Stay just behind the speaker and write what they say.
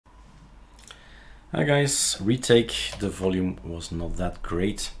Hi guys, retake. The volume was not that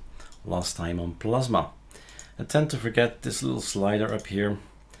great last time on Plasma. I tend to forget this little slider up here,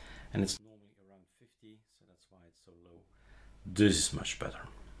 and it's normally around 50, so that's why it's so low. This is much better,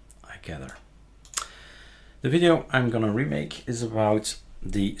 I gather. The video I'm gonna remake is about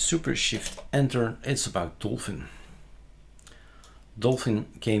the Super Shift Enter. It's about Dolphin. Dolphin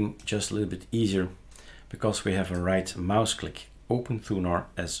came just a little bit easier because we have a right mouse click, open thunar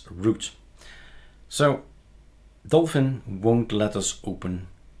as root. So Dolphin won't let us open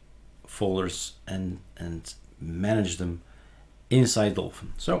folders and manage them inside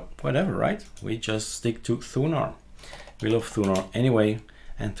Dolphin. So whatever, right? We just stick to thunar. We love thunar anyway,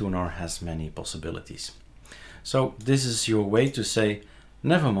 and thunar has many possibilities. So this is your way to say,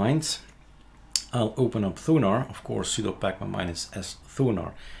 never mind, I'll open up thunar. Of course, sudo pacman -s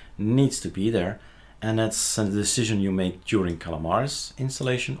thunar needs to be there, and that's a decision you make during Calamaris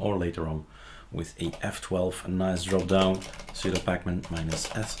installation or later on with a F12, a nice drop down, sudo pacman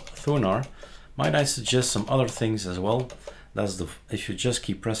 -s thunar. Might I suggest some other things as well? If you just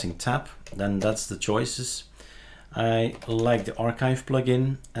keep pressing tab, then that's the choices. I like the archive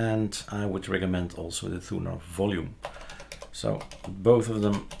plugin, and I would recommend also the thunar volume. So both of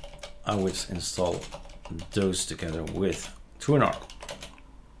them, I would install those together with thunar.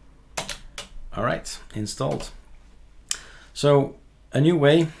 All right, installed. So a new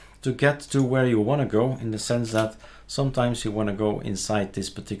way to get to where you want to go, in the sense that sometimes you want to go inside this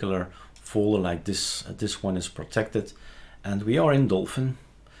particular folder like this. This one is protected, and we are in Dolphin,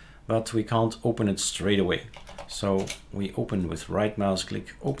 but we can't open it straight away. So we open with right mouse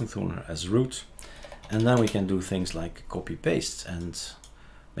click, open thunar as root, and then we can do things like copy paste and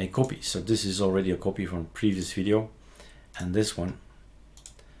make copies. So this is already a copy from previous video, and this one.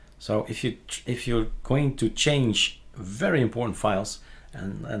 So if you're going to change very important files,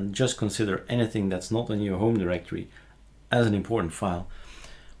 and just consider anything that's not in your home directory as an important file,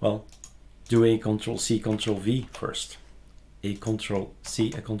 well, do a Control-C, Control-V first. A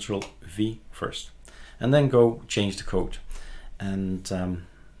Control-C, a Control-V first. And then go change the code. And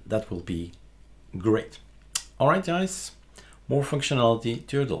that will be great. All right, guys, more functionality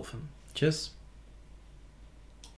to your Dolphin. Cheers.